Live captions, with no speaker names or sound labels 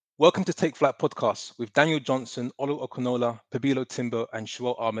Welcome to Take Flight Podcast with Daniel Johnson, Olu Okonola, Pabilo Timbo, and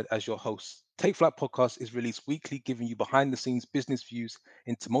Shuel Ahmed as your hosts. Take Flight Podcast is released weekly, giving you behind the scenes business views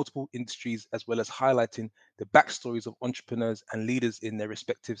into multiple industries, as well as highlighting the backstories of entrepreneurs and leaders in their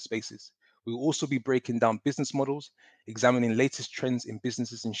respective spaces. We will also be breaking down business models, examining latest trends in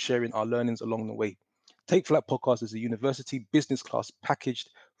businesses, and sharing our learnings along the way. Take Flight Podcast is a university business class packaged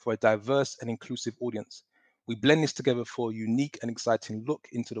for a diverse and inclusive audience. We blend this together for a unique and exciting look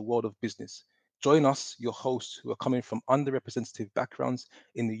into the world of business. Join us, your hosts, who are coming from underrepresented backgrounds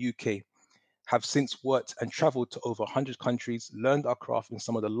in the UK, have since worked and traveled to over 100 countries, learned our craft in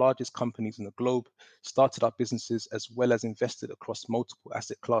some of the largest companies in the globe, started up businesses, as well as invested across multiple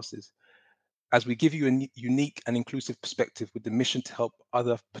asset classes. As we give you a unique and inclusive perspective with the mission to help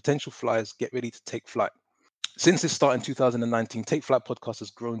other potential flyers get ready to take flight. Since its start in 2019, Take Flight Podcast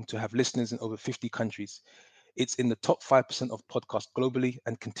has grown to have listeners in over 50 countries. It's in the top 5% of podcasts globally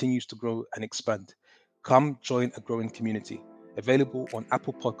and continues to grow and expand. Come join a growing community. Available on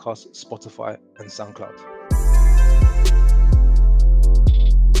Apple Podcasts, Spotify, and SoundCloud.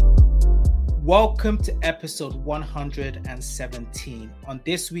 Welcome to episode 117. On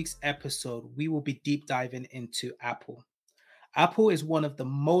this week's episode, we will be deep diving into Apple. Apple is one of the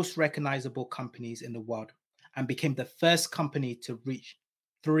most recognizable companies in the world and became the first company to reach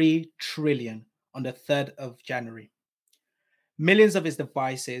 3 trillion on the 3rd of January. Millions of its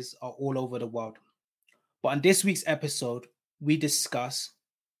devices are all over the world. But on this week's episode, we discuss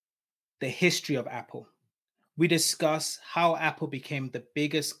the history of Apple. We discuss how Apple became the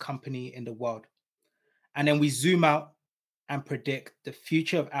biggest company in the world. And then we zoom out and predict the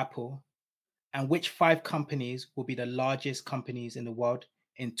future of Apple and which 5 companies will be the largest companies in the world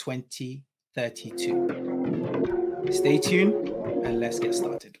in 2032. Stay tuned and let's get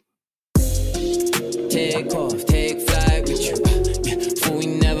started. Take off, take flight with you. For we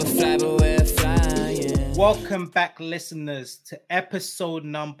never fly, but we're flying. Welcome back, listeners, to episode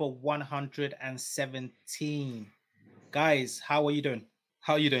number 117. Guys, how are you doing?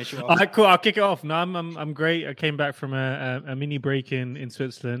 How are you doing, Shuel? All right, cool. I'll kick it off. No, I'm great. I came back from a mini break in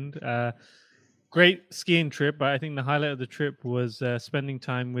Switzerland. Great skiing trip, but I think the highlight of the trip was spending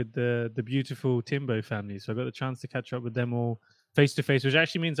time with the beautiful Timbo family. So I got the chance to catch up with them all face to face, which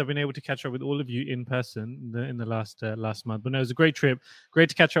actually means I've been able to catch up with all of you in person in the last month. But no, it was a great trip. Great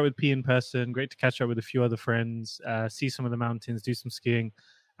to catch up with P in person. Great to catch up with a few other friends, see some of the mountains, do some skiing,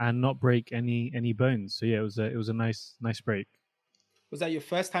 and not break any bones. So yeah, it was a nice break. Was that your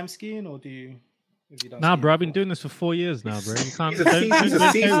first time skiing, or have you done Nah, skiing bro, I've before? been doing this for 4 years now, bro. You can't He's a don't seasoned play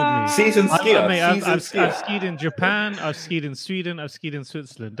with me. skier. Mate, I've skier. skied in Japan, I've skied in Sweden, I've skied in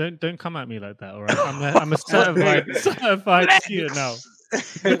Switzerland. Don't come at me like that, all right? I'm a certified skier now.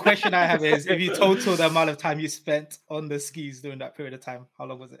 The question I have is, if you total the amount of time you spent on the skis during that period of time, how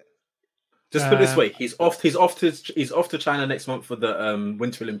long was it? Just put it this way: he's off to China next month for the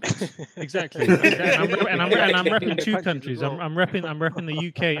Winter Olympics. Exactly. And I'm repping 2 countries. I'm repping the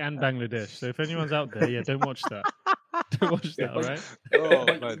UK and Bangladesh. So if anyone's out there, yeah, don't watch that. Don't watch that, all right?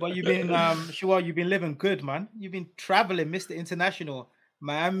 But you've been, Shuel, you've been living good, man. You've been traveling, Mr. International,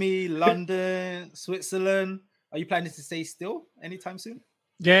 Miami, London, Switzerland. Are you planning to stay still anytime soon?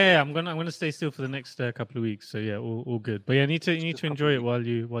 Yeah, I'm gonna stay still for the next couple of weeks. So yeah, all good. But yeah, you need to enjoy it while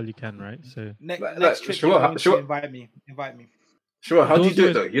you can, right? So Next trip, Sure, you're going sure. to invite me. Sure. How do you Those do were-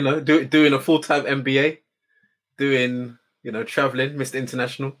 it though? You know, doing a full-time MBA, doing traveling, Mr.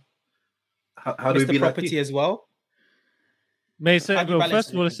 International. How do we Mr. be Property like you? as well. May say, How do you well,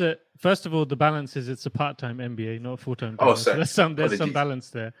 balance first of all, the balance is it's a part-time MBA, not a full-time. Oh, So sorry. there's some Apologies. balance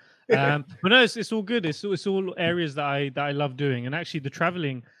there. But no, it's all good. It's all areas that I love doing. And actually, the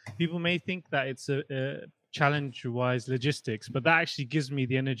traveling, people may think that it's a challenge-wise logistics, but that actually gives me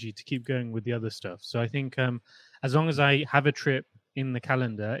the energy to keep going with the other stuff. So I think as long as I have a trip in the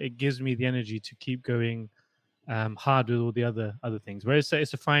calendar, it gives me the energy to keep going hard with all the other things. Whereas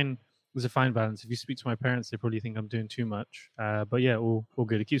it's a fine balance. If you speak to my parents, they probably think I'm doing too much. But yeah, all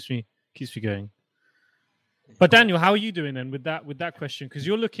good. It keeps me going. But Daniel, how are you doing then with that question? Because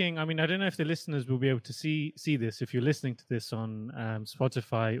you're looking. I mean, I don't know if the listeners will be able to see this if you're listening to this on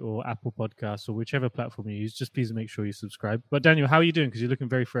Spotify or Apple Podcasts or whichever platform you use. Just please make sure you subscribe. But Daniel, how are you doing? Because you're looking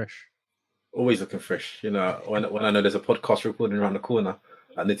very fresh. Always looking fresh. When I know there's a podcast recording around the corner,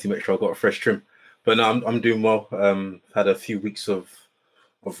 I need to make sure I got a fresh trim. But no, I'm doing well. Had a few weeks of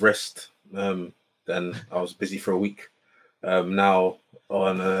rest. Then I was busy for a week. Now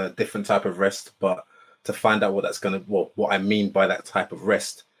on a different type of rest, but to find out what I mean by that type of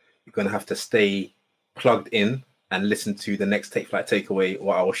rest, you're gonna have to stay plugged in and listen to the next Take Flight Takeaway,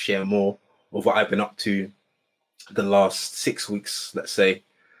 or I will share more of what I've been up to the last 6 weeks, let's say.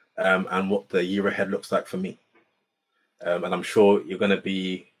 and what the year ahead looks like for me. And I'm sure you're going to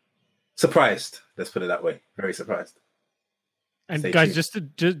be surprised. Let's put it that way. Very surprised. And Stay guys,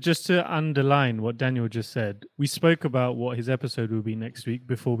 tuned. just to underline what Daniel just said, we spoke about what his episode will be next week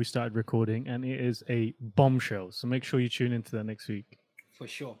before we started recording, and it is a bombshell. So make sure you tune into that next week. For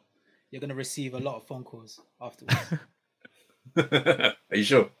sure. You're going to receive a lot of phone calls afterwards. Are you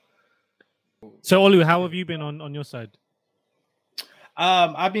sure? So Olu, how have you been on your side?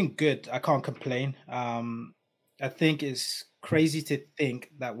 I've been good. I can't complain. I think it's crazy to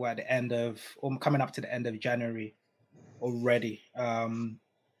think that we're at the end of, or coming up to the end of January already.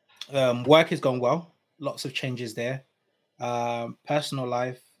 Work is going well. Lots of changes there. Personal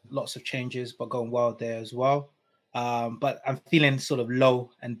life, lots of changes, but going well there as well. But I'm feeling sort of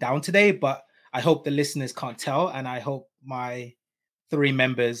low and down today, but I hope the listeners can't tell. And I hope my 3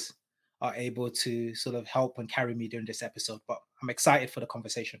 members are able to sort of help and carry me during this episode. But I'm excited for the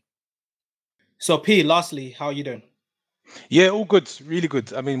conversation. So P, lastly, how are you doing? Yeah, all good, really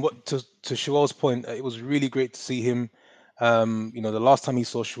good. I mean, what to Shual's point, it was really great to see him. The last time he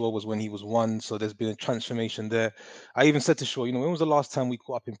saw Shual was when he was 1, so there's been a transformation there. I even said to Shual, when was the last time we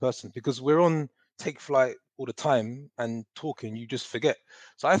caught up in person? Because we're on Take Flight all the time and talking, you just forget.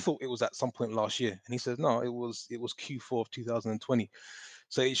 So I thought it was at some point last year, and he said no, it was Q4 of 2020.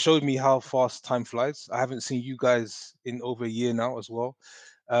 So it showed me how fast time flies. I haven't seen you guys in over a year now as well.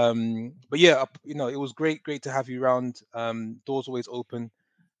 But yeah, it was great to have you around. Doors always open.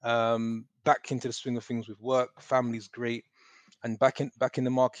 Back into the swing of things with work, family's great, and back in the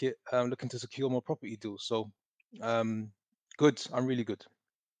market, looking to secure more property deals. So good. I'm really good.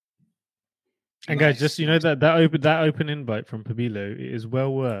 And guys, just that open invite from Pabilo is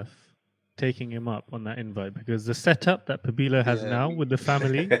well worth taking him up on that invite, because the setup that Pabilo has now with the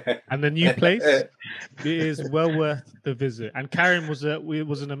family and the new place, it is well worth the visit. And Karim was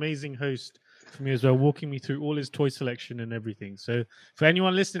an amazing host for me as well, walking me through all his toy selection and everything. So for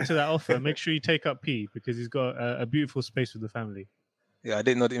anyone listening to that offer, make sure you take up P, because he's got a beautiful space with the family. Yeah, I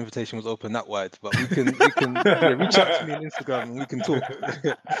didn't know the invitation was open that wide, but we can reach out to me on Instagram and we can talk.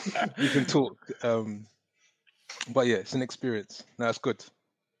 We can talk. But yeah, it's an experience. No, it's good.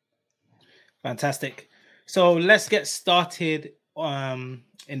 Fantastic. So let's get started in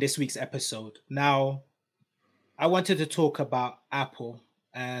this week's episode. Now, I wanted to talk about Apple.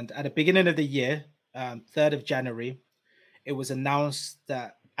 And at the beginning of the year, 3rd of January, it was announced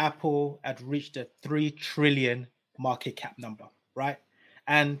that Apple had reached a 3 trillion market cap number, right?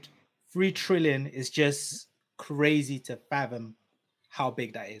 And 3 trillion is just crazy to fathom how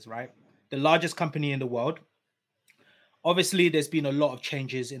big that is, right? The largest company in the world. Obviously, there's been a lot of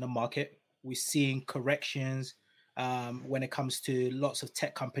changes in the market. We're seeing corrections when it comes to lots of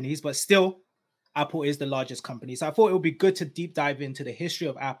tech companies, but still, Apple is the largest company. So I thought it would be good to deep dive into the history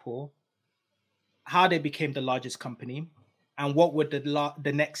of Apple, how they became the largest company, and what would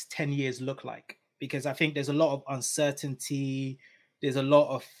the next 10 years look like. Because I think there's a lot of uncertainty, there's a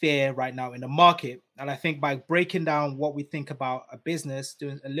lot of fear right now in the market. And I think by breaking down what we think about a business,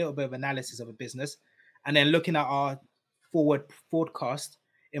 doing a little bit of analysis of a business, and then looking at our forward forecast,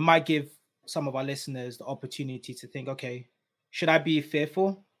 it might give some of our listeners the opportunity to think, okay, should I be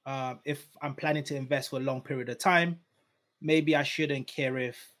fearful? If I'm planning to invest for a long period of time, maybe I shouldn't care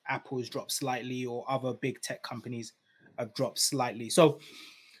if Apple's dropped slightly or other big tech companies have dropped slightly. So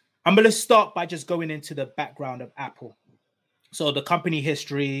I'm going to start by just going into the background of Apple. So the company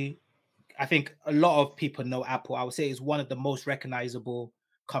history, I think a lot of people know Apple. I would say it's one of the most recognizable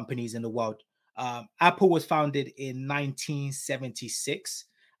companies in the world. Apple was founded in 1976.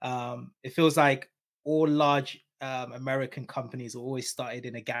 It feels like all large American companies always started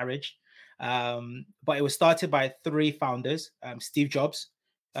in a garage. But it was started by 3 founders, Steve Jobs,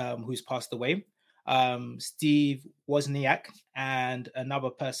 who's passed away, Steve Wozniak, and another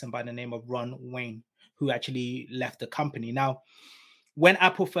person by the name of Ron Wayne, who actually left the company. Now, when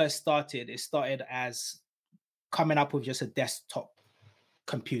Apple first started, it started as coming up with just a desktop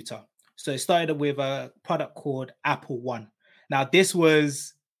computer. So it started with a product called Apple One. Now, this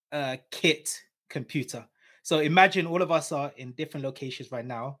was a kit computer. So imagine all of us are in different locations right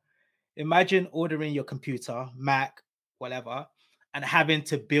now. Imagine ordering your computer, Mac, whatever, and having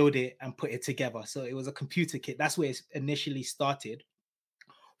to build it and put it together. So it was a computer kit. That's where it initially started.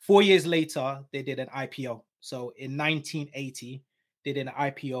 4 years later, they did an IPO. So in 1980, they did an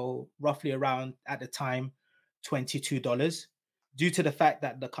IPO roughly around, at the time, $22. Due to the fact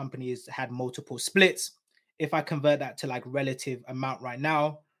that the companies had multiple splits, if I convert that to like relative amount right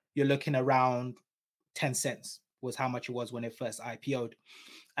now, you're looking around 10 cents was how much it was when it first IPO'd.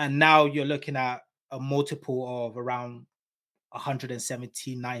 And now you're looking at a multiple of around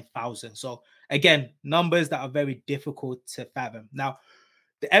 179,000. So again, numbers that are very difficult to fathom. Now,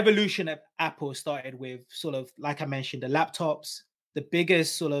 the evolution of Apple started with sort of, like I mentioned, the laptops. The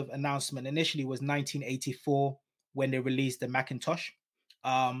biggest sort of announcement initially was 1984 when they released the Macintosh.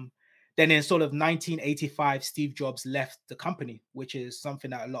 Then in sort of 1985, Steve Jobs left the company, which is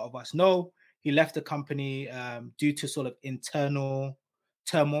something that a lot of us know. He left the company due to sort of internal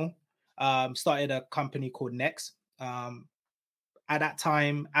turmoil. Started a company called Next. At that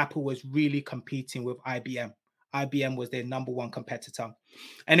time, Apple was really competing with IBM. IBM was their number one competitor.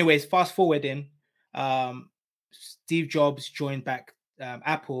 Anyways, fast forwarding, Steve Jobs joined back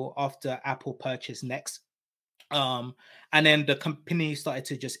Apple after Apple purchased Next. And then the company started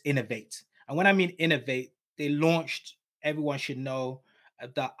to just innovate. And when I mean innovate, they launched, everyone should know,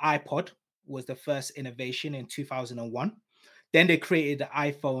 the iPod was the first innovation in 2001. Then they created the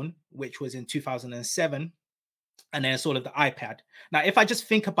iPhone, which was in 2007. And then sort of the iPad. Now, if I just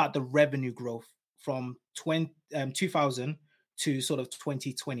think about the revenue growth from 2000 to sort of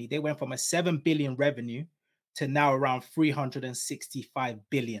 2020, they went from a 7 billion revenue to now around 365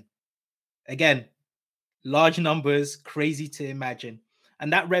 billion. Again, large numbers, crazy to imagine.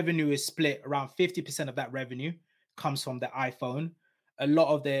 And that revenue is split around 50% of that revenue comes from the iPhone. A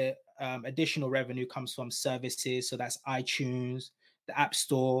lot of the additional revenue comes from services. So that's iTunes, the App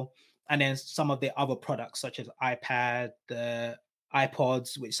Store, and then some of the other products such as iPad, the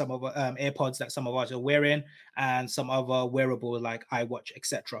iPods, which some of AirPods that some of us are wearing, and some other wearable like iWatch,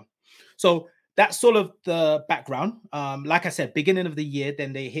 etc. So that's sort of the background. Like I said, beginning of the year,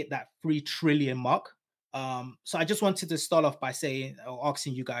 then they hit that 3 trillion mark. So I just wanted to start off by saying or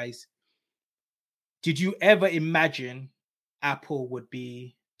asking you guys, did you ever imagine Apple would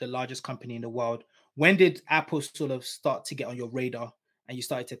be the largest company in the world? When did Apple sort of start to get on your radar and you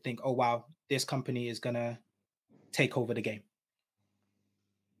started to think, oh, wow, this company is going to take over the game?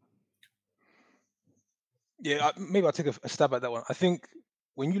 Yeah, maybe I'll take a stab at that one. I think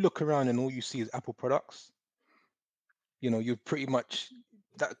when you look around and all you see is Apple products, you know, you're pretty much,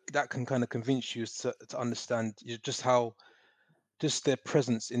 that can kind of convince you to understand just how, just their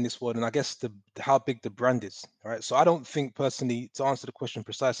presence in this world, and I guess how big the brand is. Right. So I don't think personally, to answer the question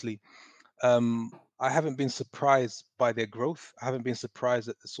precisely, I haven't been surprised by their growth. I haven't been surprised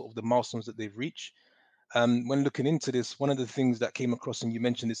at the sort of the milestones that they've reached. When looking into this, one of the things that came across, and you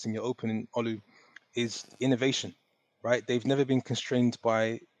mentioned this in your opening, Olu, is innovation. Right. They've never been constrained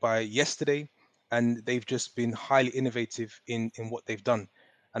by yesterday, and they've just been highly innovative in what they've done.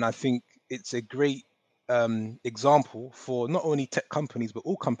 And I think it's a great example for not only tech companies but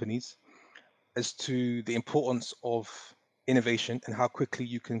all companies as to the importance of innovation and how quickly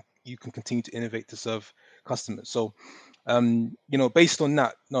you can continue to innovate to serve customers. So you know, based on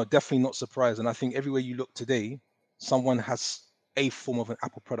that, no, definitely not surprised. And I think everywhere you look today, someone has a form of an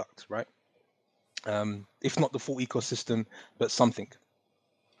Apple product, right? If not the full ecosystem, but something.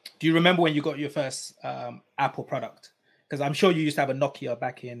 Do you remember when you got your first Apple product? Because I'm sure you used to have a Nokia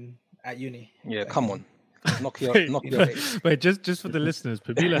back at uni. Yeah, come on. Nokia. Wait, just for the listeners,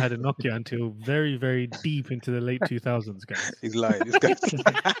 Pabilo had a Nokia until very, very deep into the late 2000s, guys. He's lying. This guy.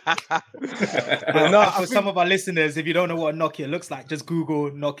 For some of our listeners, if you don't know what a Nokia looks like, just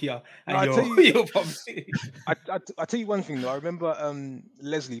Google Nokia, and you'll probably. I tell you one thing though. I remember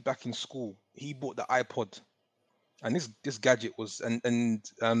Leslie back in school. He bought the iPod, and this gadget was, and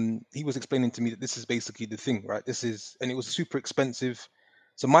he was explaining to me that this is basically the thing, right? This is, and it was super expensive.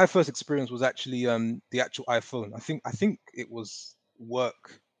 So my first experience was actually the actual iPhone. I think it was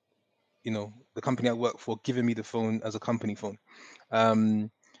work, you know, the company I work for giving me the phone as a company phone.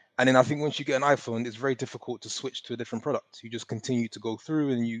 And then I think once you get an iPhone, it's very difficult to switch to a different product. You just continue to go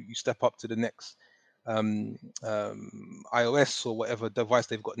through and you step up to the next iOS or whatever device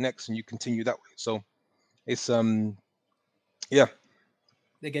they've got next, and you continue that way. So it's yeah.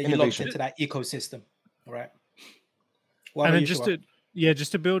 They get you locked into that ecosystem. All right. And then just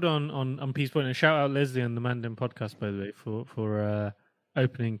to build on P's point, and shout out Leslie on the Mandan podcast, by the way, for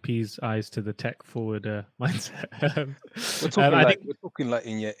opening P's eyes to the tech forward mindset. We're talking like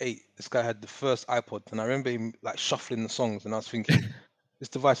in year 8. This guy had the first iPod, and I remember him like shuffling the songs, and I was thinking, this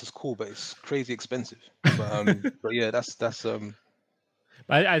device is cool, but it's crazy expensive. But yeah, that's. But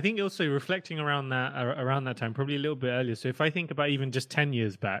I think also reflecting around that time, probably a little bit earlier. So if I think about even just 10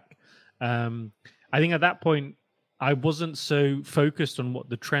 years back, I think at that point, I wasn't so focused on what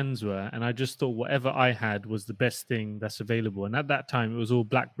the trends were, and I just thought whatever I had was the best thing that's available. And at that time, it was all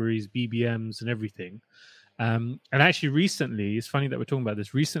Blackberries, BBMs, and everything. And actually, recently, it's funny that we're talking about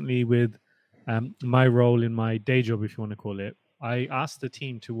this. Recently, with my role in my day job, if you want to call it, I asked the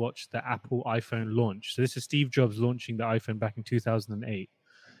team to watch the Apple iPhone launch. So this is Steve Jobs launching the iPhone back in 2008.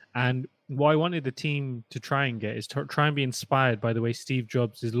 And what I wanted the team to try and get is to try and be inspired by the way Steve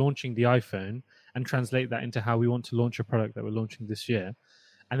Jobs is launching the iPhone and translate that into how we want to launch a product that we're launching this year.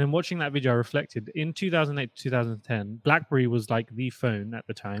 And then watching that video, I reflected in 2008 to 2010, BlackBerry was like the phone at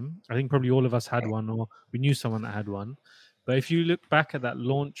the time. I think probably all of us had one, or we knew someone that had one. But if you look back at that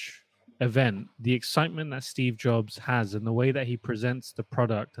launch event, the excitement that Steve Jobs has and the way that he presents the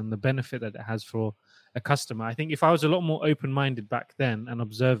product and the benefit that it has for a customer, I think if I was a lot more open-minded back then and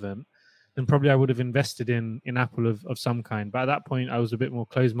observant, then probably I would have invested in Apple of some kind. But at that point, I was a bit more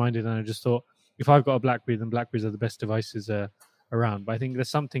closed-minded, and I just thought, if I've got a BlackBerry, then BlackBerries are the best devices around. But I think there's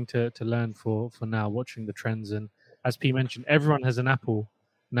something to learn for now, watching the trends. And as P mentioned, everyone has an Apple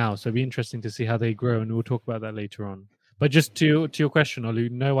now, so it'll be interesting to see how they grow, and we'll talk about that later on. But just to your question,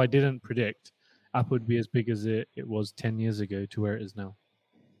 Olu, no, I didn't predict Apple would be as big as it was 10 years ago to where it is now.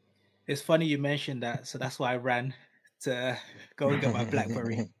 It's funny you mentioned that, so that's why I ran to go and get my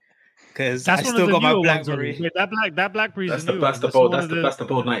BlackBerry, because I still got my BlackBerry. Wait, that BlackBerry is the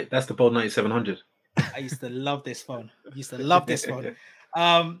bold 9700. I used to love this phone.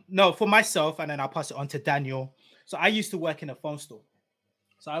 No, for myself, and then I'll pass it on to Daniel. So I used to work in a phone store.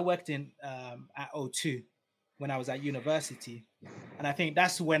 So I worked in at O2 when I was at university, and I think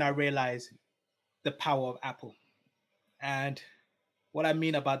that's when I realized the power of Apple. And what I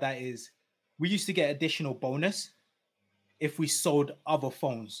mean about that is we used to get additional bonus if we sold other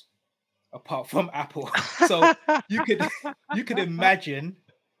phones apart from Apple. So you could imagine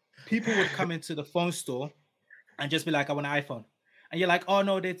people would come into the phone store and just be like, I want an iPhone. And you're like, oh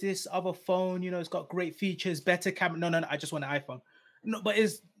no, there's this other phone, it's got great features, better camera. No, I just want an iPhone. No, but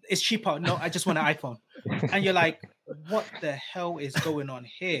it's cheaper. No, I just want an iPhone. And you're like, what the hell is going on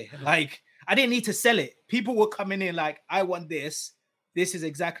here? Like, I didn't need to sell it. People were coming in like, I want this. This is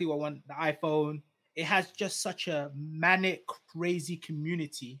exactly what I want, the iPhone. It has just such a manic, crazy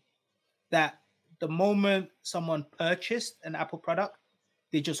community that the moment someone purchased an Apple product,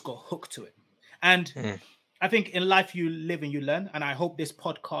 they just got hooked to it. And I think in life you live and you learn. And I hope this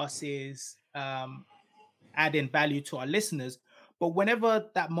podcast is adding value to our listeners. But whenever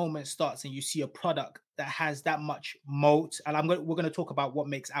that moment starts and you see a product that has that much moat, and we're going to talk about what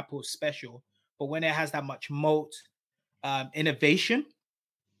makes Apple special, but when it has that much moat, innovation,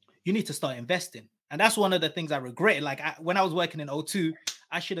 you need to start investing. And that's one of the things I regret. Like when I was working in O2,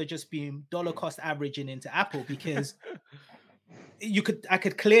 I should have just been dollar cost averaging into Apple, because I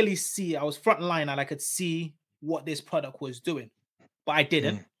could clearly see, I was front line and I could see what this product was doing, but I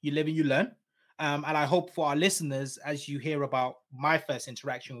didn't. You live and you learn. And I hope for our listeners, as you hear about my first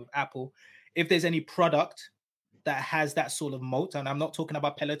interaction with Apple, if there's any product that has that sort of moat, and I'm not talking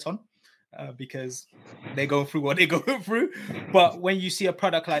about Peloton, because they're going through what they're going through, but when you see a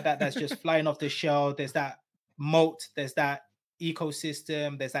product like that that's just flying off the shelf, there's that moat, there's that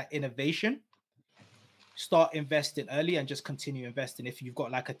ecosystem, there's that innovation, start investing early and just continue investing if you've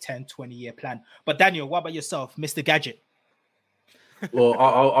got like a 10, 20-year plan. But Daniel, what about yourself, Mr. Gadget? Well,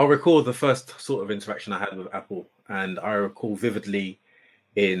 I'll recall the first sort of interaction I had with Apple, and I recall vividly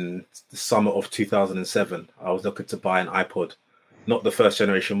in the summer of 2007, I was looking to buy an iPod, not the first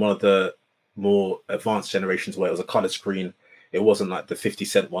generation, one of the more advanced generations where it was a color screen. It wasn't like the 50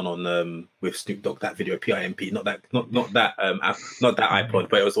 Cent one on with Snoop Dogg, that video, PIMP, not that iPod,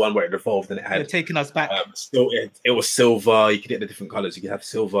 but it was the one where it revolved and it had. You're taking us back. Still, it was silver. You could get the different colors. You could have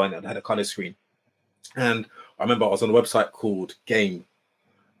silver, and it had a color screen. And I remember I was on a website called Game,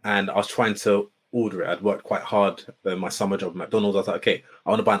 and I was trying to order it. I'd worked quite hard my summer job at McDonald's. I was like, okay, I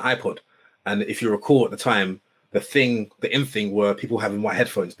want to buy an iPod. And if you recall at the time, the in thing were people having white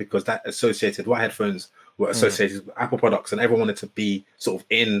headphones, because white headphones were associated with Apple products, and everyone wanted to be sort of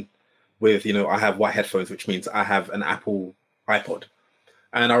in with, I have white headphones, which means I have an Apple iPod.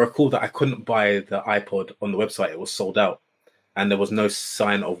 And I recall that I couldn't buy the iPod on the website. It was sold out, and there was no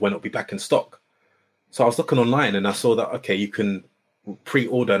sign of when it'll be back in stock. So I was looking online and I saw that, okay, you can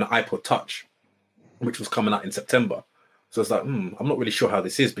pre-order an iPod Touch, which was coming out in September. So I was like, I'm not really sure how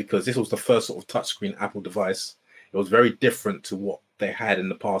this is, because this was the first sort of touchscreen Apple device. It was very different to what they had in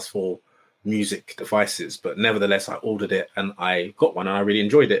the past for music devices. But nevertheless, I ordered it and I got one and I really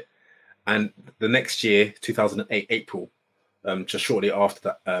enjoyed it. And the next year, 2008, April, just shortly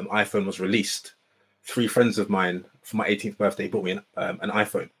after that iPhone was released, 3 friends of mine for my 18th birthday bought me an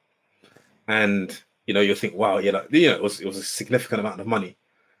iPhone. And you'll think, wow, it was a significant amount of money.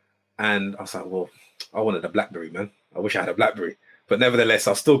 And I was like, well, I wanted a BlackBerry, man. I wish I had a BlackBerry. But nevertheless,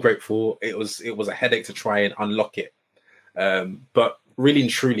 I was still grateful. It was a headache to try and unlock it. But really and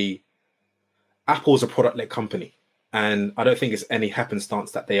truly, Apple's a product-led company. And I don't think it's any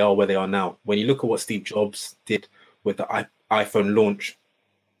happenstance that they are where they are now. When you look at what Steve Jobs did with the iPhone launch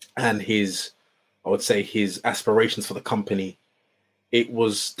and I would say his aspirations for the company, it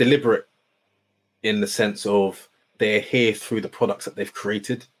was deliberate in the sense of they're here through the products that they've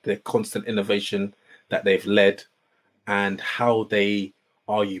created, their constant innovation that they've led, and how they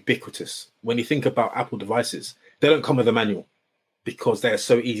are ubiquitous. When you think about Apple devices, they don't come with a manual because they're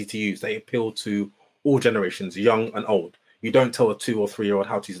so easy to use. They appeal to all generations, young and old. You don't tell a 2 or 3-year-old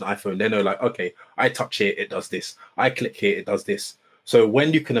how to use an iPhone. They know, like, okay, I touch here, it does this. I click here, it does this. So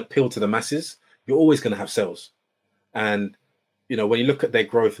when you can appeal to the masses, you're always going to have sales. And, you know, when you look at their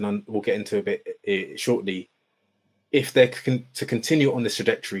growth, and we'll get into a bit shortly, if they're to continue on this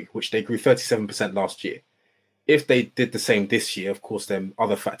trajectory, which they grew 37% last year, if they did the same this year, of course, there are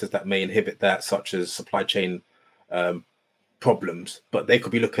other factors that may inhibit that, such as supply chain problems, but they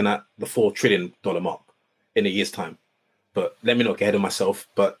could be looking at the $4 trillion mark in a year's time. But let me not get ahead of myself.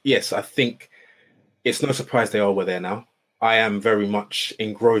 But yes, I think it's no surprise they are where they're now. I am very much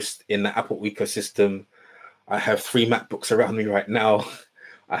engrossed in the Apple ecosystem. I have 3 MacBooks around me right now.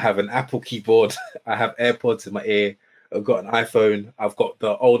 I have an Apple keyboard. I have AirPods in my ear. I've got an iPhone. I've got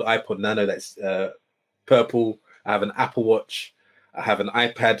the old iPod Nano that's purple. I have an Apple Watch. I have an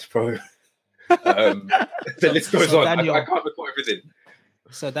iPad Pro. The list goes on. Daniel, I can't record everything.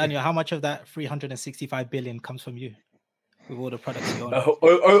 So Daniel, how much of that 365 billion comes from you with all the products you own?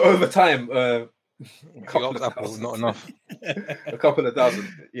 Over time, a couple of Apple, thousand. not enough. A couple of thousand,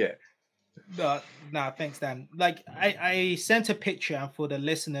 yeah. No, thanks, Dan. Like I sent a picture, and for the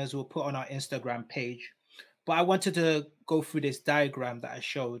listeners, we'll put on our Instagram page. But I wanted to go through this diagram that I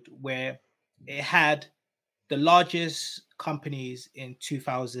showed where it had the largest companies in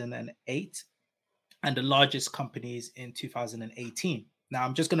 2008 and the largest companies in 2018. Now,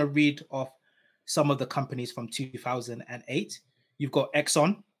 I'm just going to read off some of the companies from 2008. You've got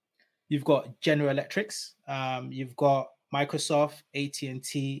Exxon, you've got General Electrics, you've got Microsoft,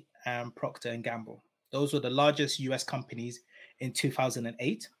 AT&T, and Procter & Gamble. Those were the largest US companies in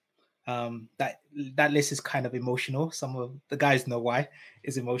 2008. That list is kind of emotional. Some of the guys know why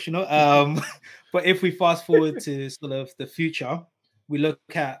it's emotional. But if we fast forward to sort of the future, we look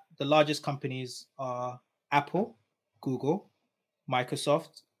at the largest companies are Apple, Google,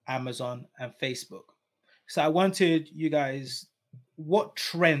 Microsoft, Amazon, and Facebook. So I wanted you guys, what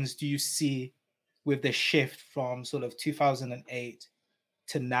trends do you see with the shift from sort of 2008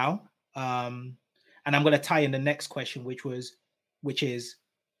 to now? And I'm going to tie in the next question, which is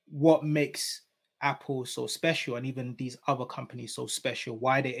what makes Apple so special, and even these other companies so special?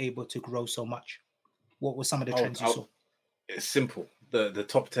 Why are they able to grow so much? What were some of the trends you saw? It's simple. The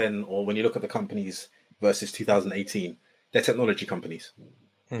top 10, or when you look at the companies versus 2018, they're technology companies,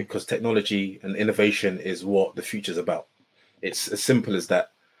 because technology and innovation is what the future's about. It's as simple as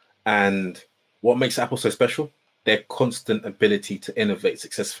that. And what makes Apple so special? Their constant ability to innovate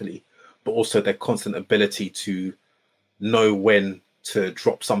successfully, but also their constant ability to know when to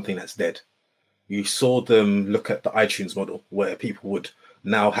drop something that's dead. You saw them look at the iTunes model, where people would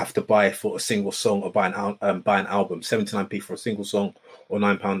now have to buy for a single song or buy an album, 79p for a single song or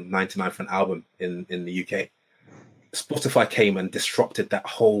 £9.99 for an album in the UK. Spotify came and disrupted that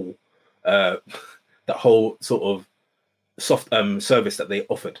whole sort of soft service that they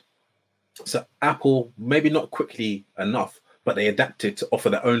offered. So Apple, maybe not quickly enough, but they adapted to offer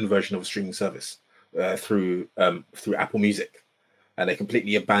their own version of a streaming service through Apple Music, and they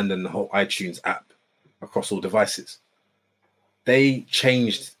completely abandoned the whole iTunes app across all devices. They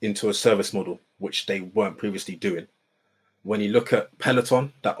changed into a service model which they weren't previously doing. When you look at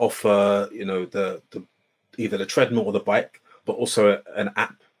Peloton, that offer the either the treadmill or the bike, but also an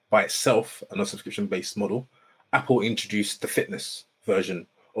app by itself and a subscription-based model, Apple introduced the fitness version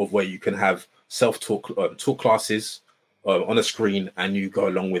of where you can have self-talk talk classes on a screen, and you go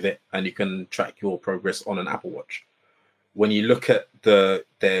along with it, and you can track your progress on an Apple Watch. When you look at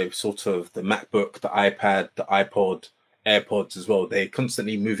their sort of the MacBook, the iPad, the iPod, AirPods as well, they're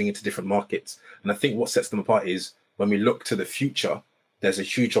constantly moving into different markets. And I think what sets them apart is when we look to the future, there's a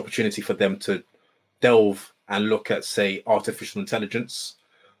huge opportunity for them to delve and look at, say, artificial intelligence,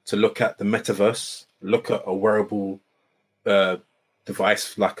 to look at the metaverse, look at a wearable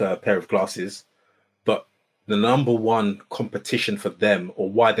device like a pair of glasses. But the number one competition for them, or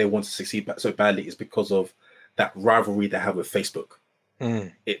why they want to succeed so badly, is because of that rivalry they have with Facebook.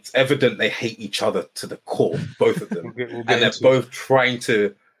 It's evident they hate each other to the core, both of them. And they're both trying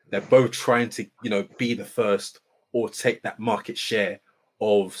to be the first or take that market share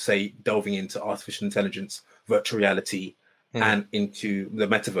of, say, delving into artificial intelligence, virtual reality, and into the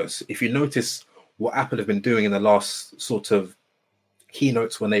metaverse. If you notice, what Apple have been doing in the last sort of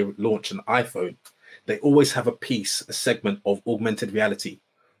keynotes when they launch an iPhone, they always have a segment of augmented reality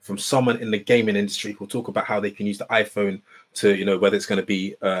from someone in the gaming industry who'll talk about how they can use the iPhone to, you know, whether it's going to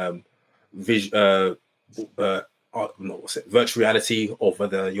be virtual reality, or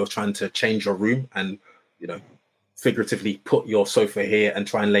whether you're trying to change your room and, you know, figuratively put your sofa here and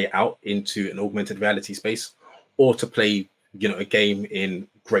try and lay it out into an augmented reality space, or to play, you know, a game in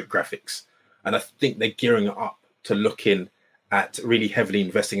great graphics. And I think they're gearing up to looking at really heavily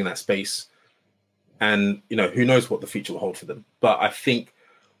investing in that space. And, you know, who knows what the future will hold for them. But I think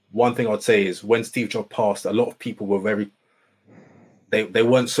one thing I'd say is when Steve Jobs passed, a lot of people were they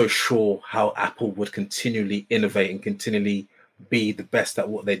weren't so sure how Apple would continually innovate and continually be the best at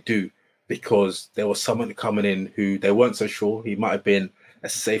what they do, because there was someone coming in who they weren't so sure. He might have been a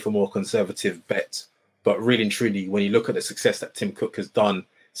safer, more conservative bet. But really and truly, when you look at the success that Tim Cook has done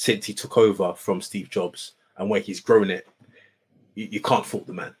since he took over from Steve Jobs and where he's grown it, you can't fault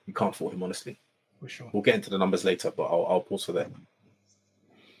the man. You can't fault him, honestly. For sure. We'll get into the numbers later, but I'll pause for that.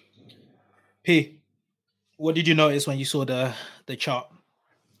 P, what did you notice when you saw the chart?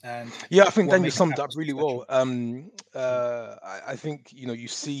 And yeah, I think what Daniel makes summed it Apple up really special? well. I think, you know, you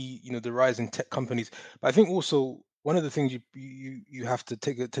see, you know, the rise in tech companies, but I think also one of the things you have to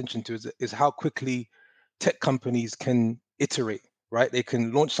take attention to is how quickly tech companies can iterate, right? They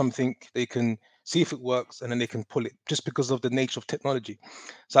can launch something, they can see if it works, and then they can pull it, just because of the nature of technology.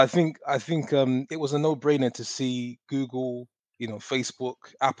 So I think it was a no-brainer to see Google, you know, Facebook,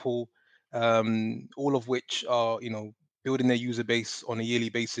 Apple, all of which are, you know, building their user base on a yearly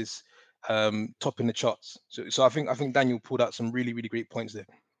basis, topping the charts. So I think Daniel pulled out some really, really great points there.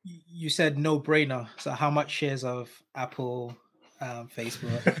 You said no brainer. So how much shares of Apple,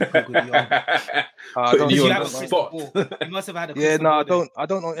 Facebook, Google do you own? I don't Putting you You on have the a crystal spot. ball. You must have had a Yeah, crystal no, ball. I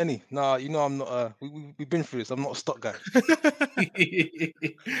don't own any. No, you know, I'm not. We've been through this. I'm not a stock guy.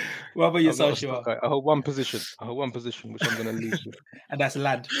 What about I'm yourself, not a stock Shiva? guy. I hold one position, which I'm gonna leave with. And that's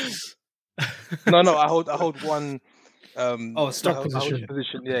land. No, I hold one. Oh, stock I hold a position.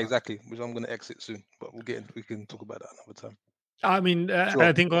 position. Yeah, exactly. Which I'm gonna exit soon. But we can talk about that another time. I mean, Sure.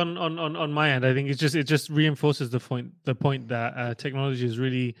 I think on my end, I think it just reinforces the point that technology is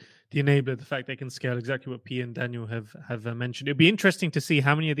really the enabler. The fact they can scale, exactly what P and Daniel have mentioned. It'd be interesting to see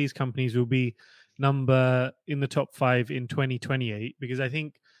how many of these companies will be number in the top 5 in 2028. Because I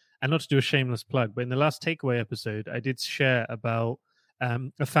think, and not to do a shameless plug, but in the last takeaway episode, I did share about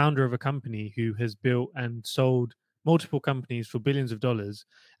a founder of a company who has built and sold multiple companies for billions of dollars.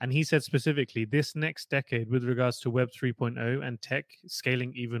 And he said specifically, this next decade, with regards to Web 3.0 and tech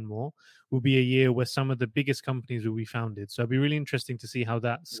scaling even more, will be a year where some of the biggest companies will be founded. So it'll be really interesting to see how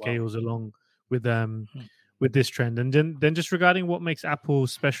that scales along with this trend. And then just regarding what makes Apple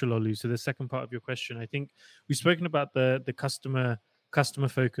special, Olu, so the second part of your question, I think we've spoken about the customer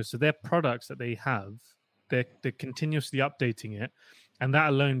focus. So their products that they have, they're continuously updating it. And that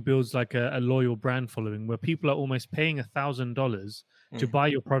alone builds like a loyal brand following, where people are almost paying $1,000 to buy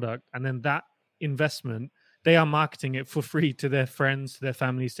your product. And then that investment, they are marketing it for free to their friends, to their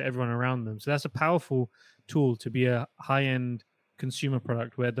families, to everyone around them. So that's a powerful tool to be a high-end consumer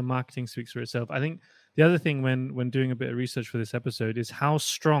product where the marketing speaks for itself. I think the other thing when doing a bit of research for this episode is how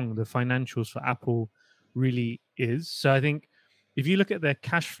strong the financials for Apple really is. So I think if you look at their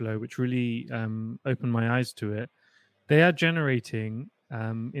cash flow, which really opened my eyes to it, they are generating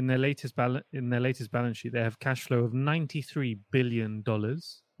in their latest balance sheet, they have cash flow of $93 billion,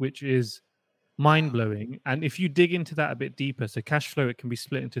 which is mind-blowing. And if you dig into that a bit deeper, so cash flow, it can be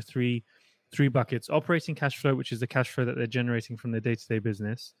split into three buckets: operating cash flow, which is the cash flow that they're generating from their day-to-day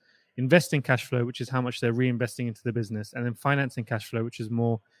business; investing cash flow, which is how much they're reinvesting into the business; and then financing cash flow, which is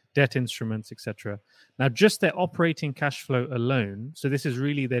more debt instruments, etc. Now, just their operating cash flow alone, so this is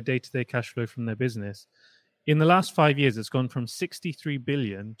really their day-to-day cash flow from their business. In the last 5 years, it's gone from 63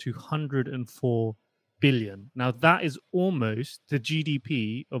 billion to 104 billion. Now, that is almost the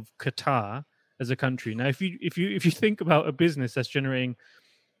GDP of Qatar as a country. Now, if you think about a business that's generating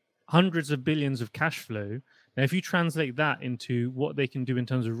hundreds of billions of cash flow, now if you translate that into what they can do in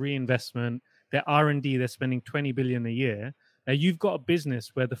terms of reinvestment, their R&D, they're spending 20 billion a year. Now you've got a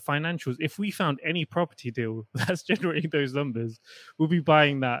business where the financials, if we found any property deal that's generating those numbers, we'll be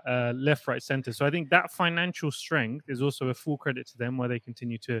buying that left, right, center. So I think that financial strength is also a full credit to them, where they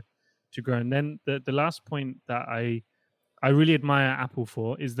continue to grow. And then the last point that I really admire Apple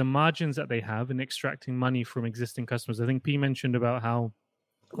for is the margins that they have in extracting money from existing customers. I think P mentioned about how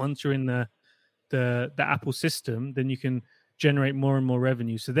once you're in the Apple system, then you can generate more and more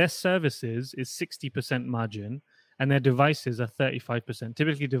revenue. So their services is 60% margin. and their devices are 35%.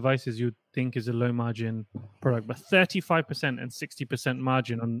 Typically, devices you'd think is a low margin product, but 35% and 60%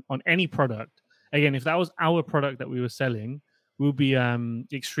 margin on any product. Again, if that was our product that we were selling, we'll be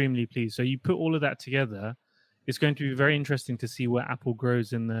extremely pleased. So you put all of that together, it's going to be very interesting to see where Apple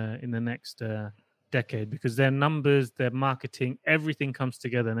grows in the next decade, because their numbers, their marketing, everything comes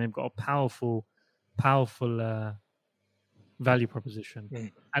together, and they've got a powerful value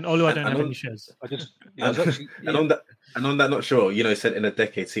proposition. And Olu, I don't have any shares. I just and on that, not sure. Said in a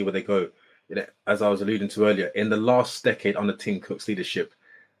decade, see where they go. As I was alluding to earlier, in the last decade under Tim Cook's leadership,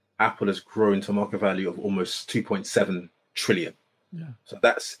 Apple has grown to a market value of almost 2.7 trillion. Yeah. So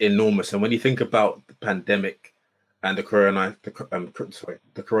that's enormous. And when you think about the pandemic and the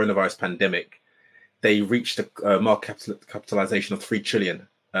coronavirus pandemic, they reached a market capitalization of 3 trillion.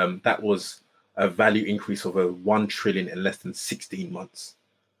 That was a value increase of 1 trillion in less than 16 months.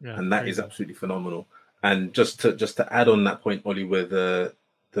 Yeah, and that is absolutely phenomenal. And just to add on that point, Ollie, with the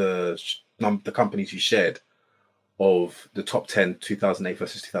companies you shared of the top 10, 2008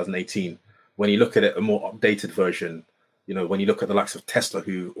 versus 2018, when you look at it, a more updated version, when you look at the likes of Tesla,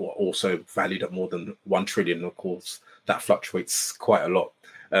 who are also valued at more than 1 trillion, of course, that fluctuates quite a lot.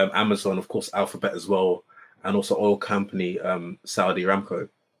 Amazon, of course, Alphabet as well, and also oil company Saudi Aramco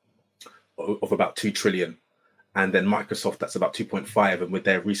of about 2 trillion. And then Microsoft, that's about 2.5. And with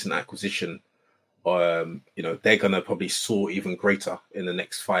their recent acquisition, they're going to probably soar even greater in the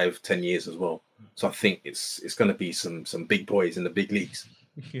next 5-10 years as well. So I think it's going to be some big boys in the big leagues.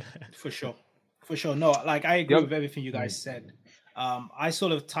 Yeah, for sure. No, like I agree with everything you guys said. I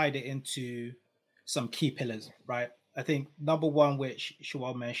sort of tied it into some key pillars, right? I think number one, which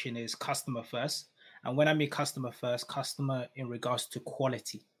Shawal mentioned, is customer first. And when I mean customer first, customer in regards to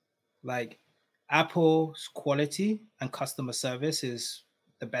quality. Like Apple's quality and customer service is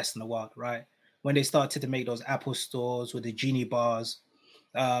the best in the world, right? When they started to make those Apple stores with the Genie bars,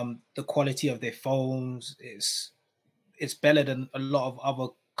 the quality of their phones it's better than a lot of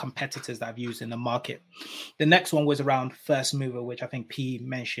other competitors that I've used in the market. The next one was around first mover, which I think P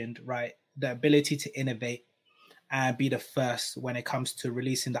mentioned, right? The ability to innovate and be the first when it comes to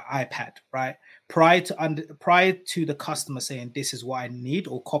releasing the iPad, right? Prior to the customer saying this is what I need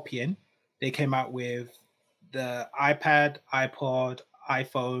or copying, they came out with the iPad, iPod,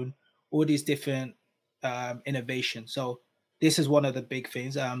 iPhone, all these different innovations. So this is one of the big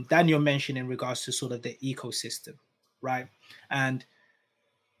things. Daniel mentioned in regards to sort of the ecosystem, right? And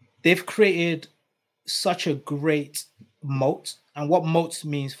they've created such a great moat. And what moat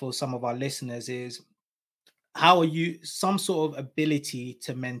means for some of our listeners is how are you some sort of ability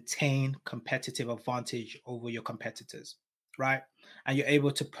to maintain competitive advantage over your competitors, right? And you're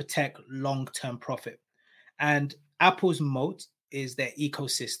able to protect long-term profit. And Apple's moat is their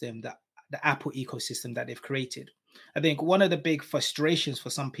ecosystem, the Apple ecosystem that they've created. I think one of the big frustrations for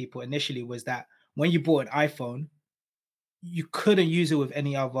some people initially was that when you bought an iPhone, you couldn't use it with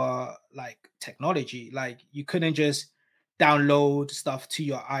any other like technology. Like you couldn't just download stuff to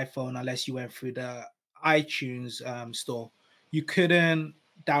your iPhone unless you went through the iTunes store. You couldn't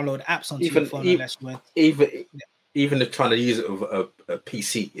download apps onto your phone unless you went. Even if trying to use it with a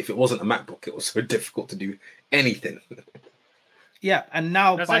PC, if it wasn't a MacBook, it was so difficult to do anything. Yeah, and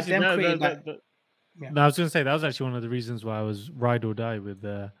now That's by actually, them creating that. No, I was going to say that was actually one of the reasons why I was ride or die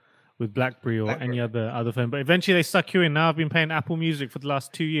with BlackBerry or any other phone. But eventually they stuck you in. Now I've been playing Apple Music for the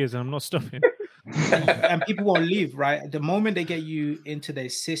last 2 years, and I'm not stopping. And people won't leave, right? The moment they get you into their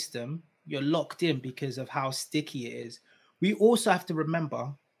system, you're locked in because of how sticky it is. We also have to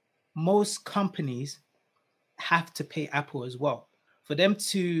remember most companies have to pay Apple as well. For them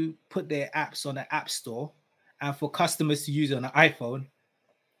to put their apps on the App Store and for customers to use it on an iPhone,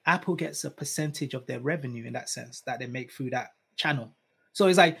 Apple gets a percentage of their revenue in that sense that they make through that channel. So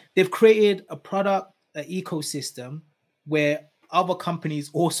it's like they've created a product, an ecosystem where other companies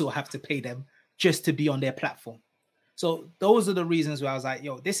also have to pay them just to be on their platform. So those are the reasons where I was like,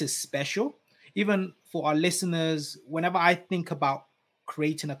 yo, this is special. Even for our listeners, whenever I think about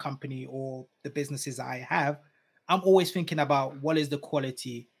creating a company or the businesses I have, I'm always thinking about what is the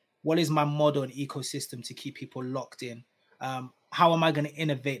quality, what is my model and ecosystem to keep people locked in? How am I going to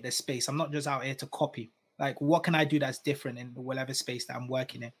innovate the space? I'm not just out here to copy. Like, what can I do that's different in whatever space that I'm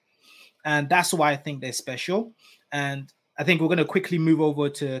working in? And that's why I think they're special. And I think we're going to quickly move over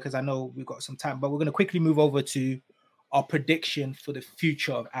to, because I know we've got some time, but we're going to quickly move over to our prediction for the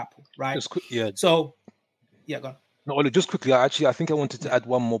future of Apple, right? Just quick, yeah. So, yeah, go on. No, Oli, just quickly, I think I wanted to add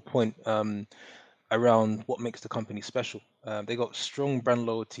one more point around what makes the company special. They got strong brand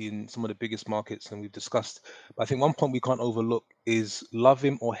loyalty in some of the biggest markets, and we've discussed. But I think one point we can't overlook is love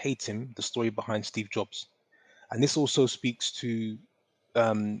him or hate him, the story behind Steve Jobs. And this also speaks to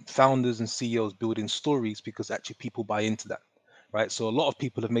founders and CEOs building stories, because actually people buy into that, right? So a lot of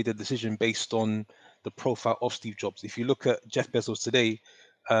people have made a decision based on the profile of Steve Jobs. If you look at Jeff Bezos today,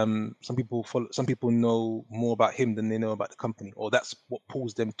 some people know more about him than they know about the company, or that's what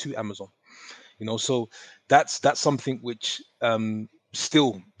pulls them to Amazon. So that's something which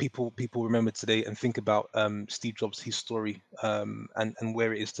still people remember today and think about Steve Jobs, his story, and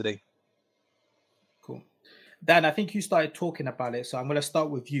where it is today. Cool. Dan, I think you started talking about it, so I'm going to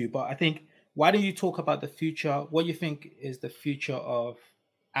start with you. But I think, why don't you talk about the future, what you think is the future of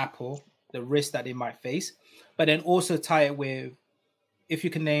Apple, the risk that they might face, but then also tie it with, if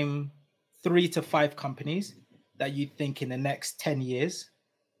you can name 3 to 5 companies that you think in the next 10 years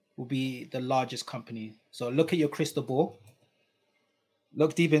will be the largest company. So look at your crystal ball,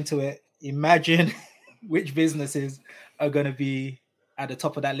 look deep into it, imagine which businesses are going to be at the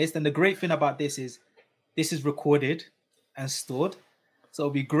top of that list. And the great thing about this is recorded and stored. So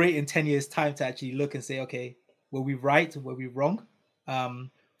it'll be great in 10 years' time to actually look and say, okay, were we right? Were we wrong?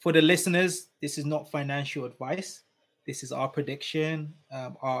 For the listeners, this is not financial advice. This is our prediction,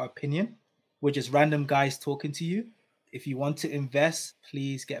 our opinion. We're just random guys talking to you. If you want to invest,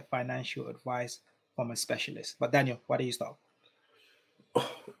 please get financial advice from a specialist. But Daniel, why don't you start?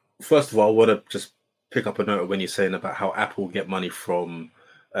 First of all, I want to just pick up a note when you're saying about how Apple get money from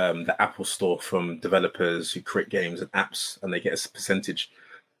the Apple Store, from developers who create games and apps, and they get a percentage.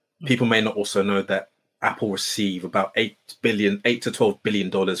 People may not also know that Apple receive about $8 to $12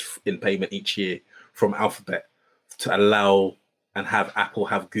 billion in payment each year from Alphabet to allow and have Apple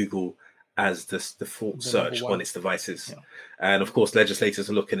have Google as the default search on its devices. Yeah. And of course, legislators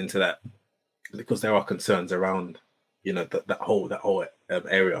are looking into that because there are concerns around, that whole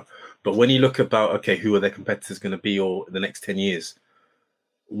area. But when you look about, okay, who are their competitors going to be or in the next 10 years?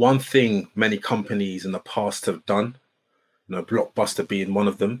 One thing many companies in the past have done, Blockbuster being one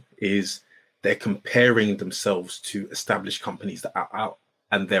of them, is they're comparing themselves to established companies that are out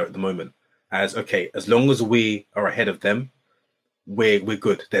and there at the moment. As, okay, as long as we are ahead of them, we're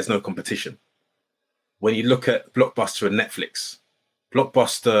good. There's no competition. When you look at Blockbuster and Netflix,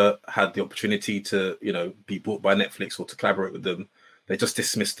 Blockbuster had the opportunity to, be bought by Netflix or to collaborate with them. They just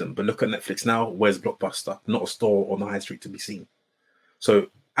dismissed them. But look at Netflix now. Where's Blockbuster? Not a store on the high street to be seen. So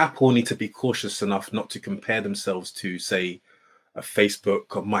Apple need to be cautious enough not to compare themselves to, say, a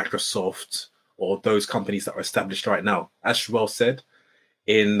Facebook or Microsoft or those companies that are established right now. As Shuel said,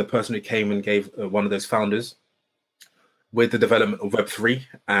 in the person who came and gave one of those founders, with the development of Web3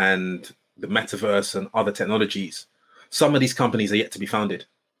 and the metaverse and other technologies, some of these companies are yet to be founded.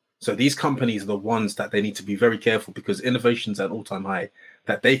 So these companies are the ones that they need to be very careful, because innovation's at an all-time high,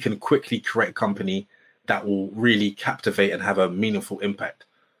 that they can quickly create a company that will really captivate and have a meaningful impact.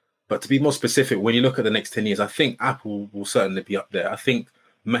 But to be more specific, when you look at the next 10 years, I think Apple will certainly be up there. I think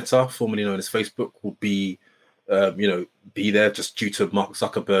Meta, formerly known as Facebook, will be there just due to Mark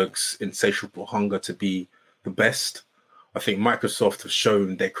Zuckerberg's insatiable hunger to be the best. I think Microsoft have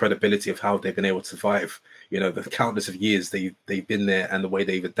shown their credibility of how they've been able to survive, the countless of years they've been there, and the way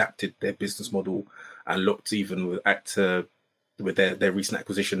they've adapted their business model and looked even with their recent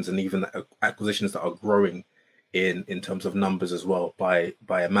acquisitions, and even acquisitions that are growing in terms of numbers as well by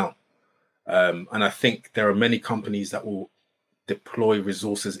amount. And I think there are many companies that will deploy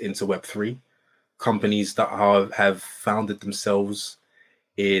resources into Web3, companies that have founded themselves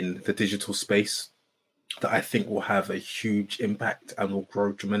in the digital space, that I think will have a huge impact and will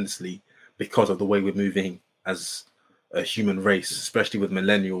grow tremendously because of the way we're moving as a human race, especially with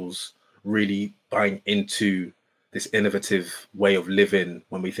millennials really buying into this innovative way of living.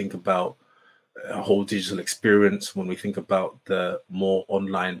 When we think about a whole digital experience, when we think about the more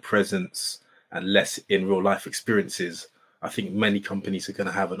online presence and less in real life experiences, I think many companies are going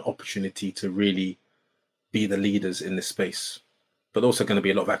to have an opportunity to really be the leaders in this space, but also going to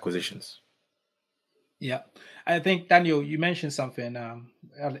be a lot of acquisitions. Yeah, I think, Daniel, you mentioned something.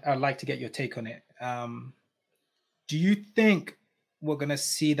 I'd like to get your take on it. Do you think we're going to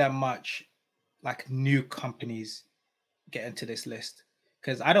see that much like new companies get into this list?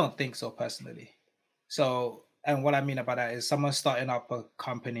 Because I don't think so personally. So, and what I mean about that is someone starting up a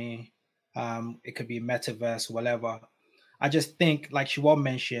company, it could be metaverse, whatever. I just think, like Shuel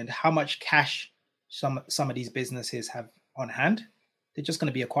mentioned, how much cash some of these businesses have on hand, they're just going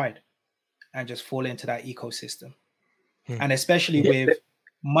to be acquired and just fall into that ecosystem. And especially with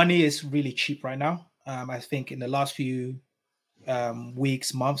money is really cheap right now. I think in the last few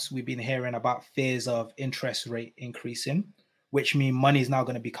weeks, months, we've been hearing about fears of interest rate increasing, which means money is now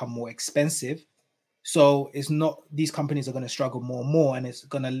going to become more expensive. So it's not, these companies are going to struggle more and more, and it's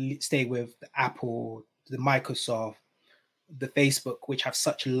going to stay with the Apple, the Microsoft, the Facebook, which have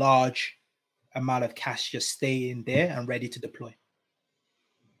such large amount of cash just staying there and ready to deploy.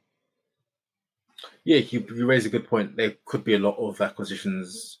 Yeah, you raise a good point. There could be a lot of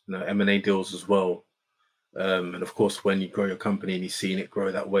acquisitions, M&A deals as well. And of course, when you grow your company and you've seen it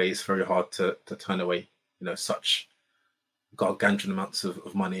grow that way, it's very hard to turn away, such gargantuan amounts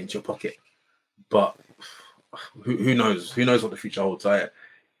of money into your pocket. But who knows? Who knows what the future holds?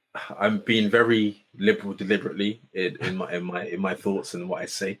 I'm being very liberal deliberately in my thoughts and what I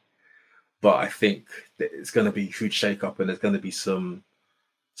say. But I think that it's going to be a huge shake-up, and there's going to be some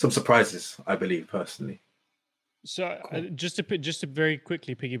surprises, I believe, personally. So just to very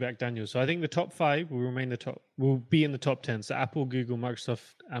quickly piggyback Daniel. So I think the top 5 will be in the top 10. So Apple, Google,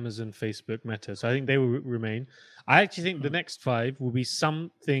 Microsoft, Amazon, Facebook, Meta. So I think they will remain. I actually think the next 5 will be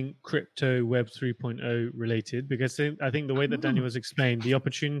something crypto Web 3.0 related, because I think the way that Daniel has explained the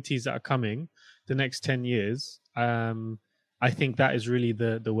opportunities that are coming the next 10 years, I think that is really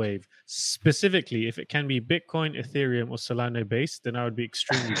the wave. Specifically, if it can be Bitcoin, Ethereum, or Solana based, then I would be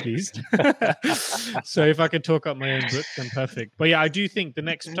extremely pleased. So if I could talk up my own book, then perfect. But yeah, I do think the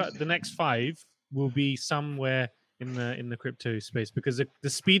next 5 will be somewhere in the crypto space, because the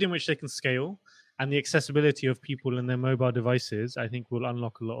speed in which they can scale and the accessibility of people and their mobile devices, I think, will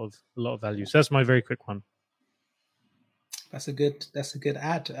unlock a lot of value. So that's my very quick one. That's a good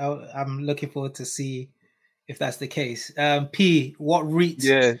ad. I'm looking forward to see if that's the case. P, what REIT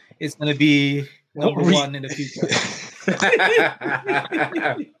is going to be number one in the future?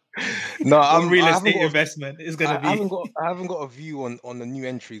 No, real estate investment is going to be. I haven't got a view on the new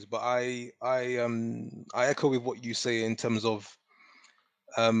entries, but I echo with what you say in terms of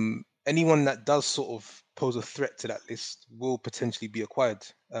anyone that does sort of pose a threat to that list will potentially be acquired,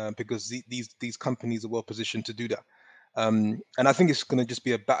 because these companies are well positioned to do that. And I think it's going to just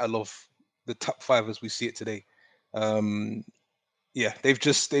be a battle of the top 5 as we see it today. They've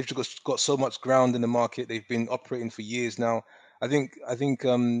just got so much ground in the market. They've been operating for years now. I think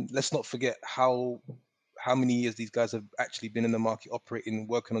let's not forget how many years these guys have actually been in the market, operating,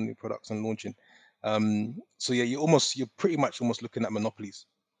 working on new products and launching. So yeah, you're pretty much almost looking at monopolies.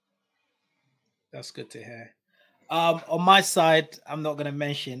 That's good to hear. On my side, I'm not going to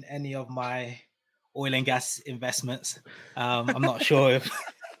mention any of my oil and gas investments. I'm not sure if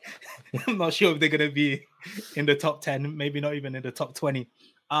they're going to be in the top 10, maybe not even in the top 20.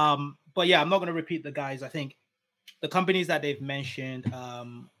 But yeah, I'm not going to repeat the guys. I think the companies that they've mentioned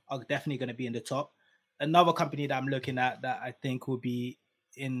are definitely going to be in the top. Another company that I'm looking at that I think will be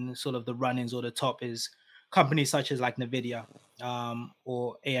in sort of the run-ins or the top is companies such as like NVIDIA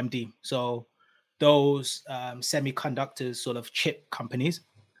or AMD. So those semiconductors sort of chip companies,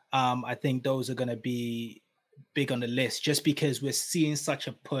 I think those are going to be big on the list, just because we're seeing such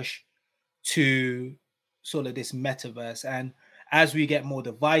a push to sort of this metaverse. And as we get more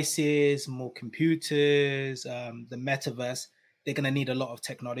devices, more computers, the metaverse, they're going to need a lot of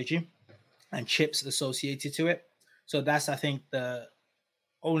technology and chips associated to it. So that's, I think, the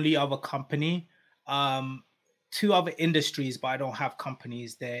only other company. 2 other industries, but I don't have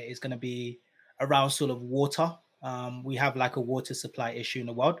companies there, is going to be around sort of water. We have like a water supply issue in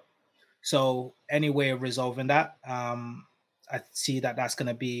the world. So any way of resolving that, I see that that's going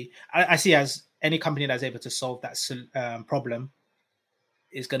to be, I see as any company that's able to solve that problem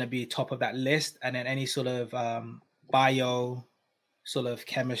is going to be top of that list. And then any sort of bio, sort of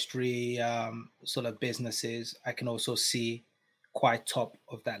chemistry, sort of businesses, I can also see quite top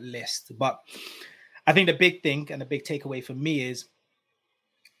of that list. But I think the big thing and the big takeaway for me is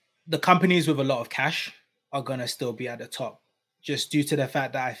the companies with a lot of cash are going to still be at the top, just due to the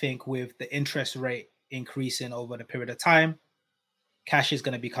fact that I think with the interest rate increasing over the period of time, cash is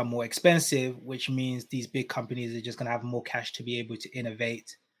going to become more expensive, which means these big companies are just going to have more cash to be able to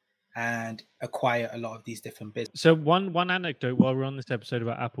innovate and acquire a lot of these different businesses. So one anecdote while we're on this episode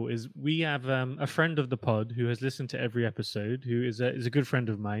about Apple is we have a friend of the pod who has listened to every episode, who is a good friend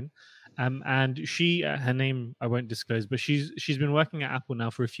of mine. And she, her name I won't disclose, but she's been working at Apple now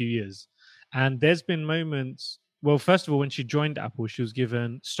for a few years. And there's been moments, well, first of all, when she joined Apple, she was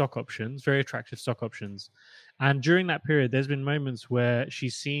given stock options, very attractive stock options. And during that period, there's been moments where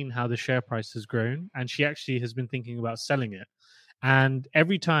she's seen how the share price has grown, and she actually has been thinking about selling it. And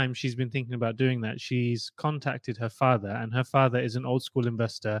every time she's been thinking about doing that, she's contacted her father, and her father is an old school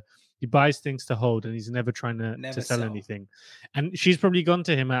investor. He buys things to hold, and he's never trying to sell anything. And she's probably gone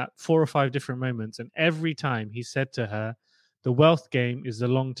to him at 4 or 5 different moments. And every time he said to her, the wealth game is the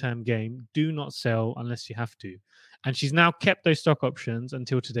long-term game. Do not sell unless you have to. And she's now kept those stock options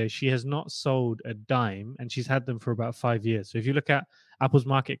until today. She has not sold a dime, and she's had them for about 5 years. So if you look at Apple's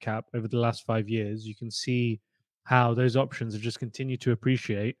market cap over the last 5 years, you can see how those options have just continued to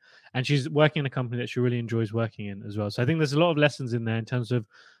appreciate. And she's working in a company that she really enjoys working in as well. So I think there's a lot of lessons in there in terms of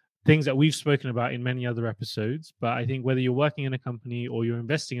things that we've spoken about in many other episodes. But I think whether you're working in a company or you're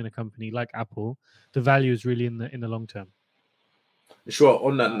investing in a company like Apple, the value is really in the long term. Sure.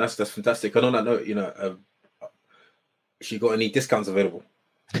 On that, that's fantastic. And on that note, she got any discounts available?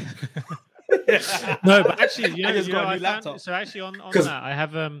 No, but actually, laptop. Actually, on that, I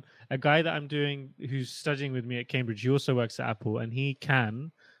have a guy that I'm doing who's studying with me at Cambridge. He also works at Apple, and he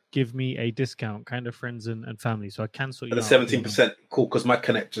can give me a discount, kind of friends and family. So I can sort you out. 17%, cool, because my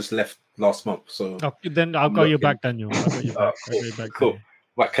Connect just left last month. So then I'll got your back, Daniel. Cool.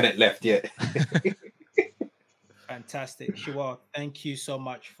 My Connect left, yeah. Fantastic. Sure. Thank you so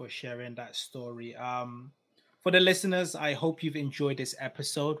much for sharing that story. For the listeners, I hope you've enjoyed this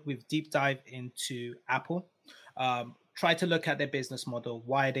episode. We've deep dived into Apple, tried to look at their business model.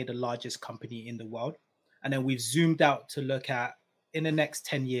 Why are they the largest company in the world? And then we've zoomed out to look at, in the next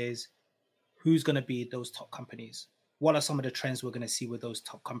 10 years, who's going to be those top companies? What are some of the trends we're going to see with those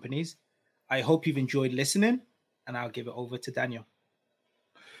top companies? I hope you've enjoyed listening, and I'll give it over to Daniel.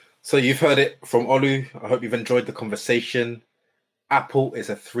 So you've heard it from Olu. I hope you've enjoyed the conversation. Apple is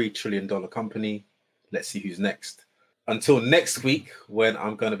a $3 trillion company. Let's see who's next. Until next week, when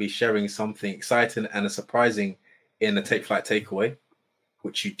I'm going to be sharing something exciting and surprising in the Take Flight Takeaway,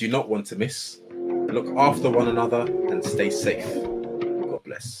 which you do not want to miss. Look after one another and stay safe. God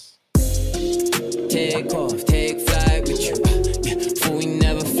bless. Take off, take flight with you. For we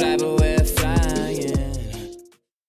never fly, but we're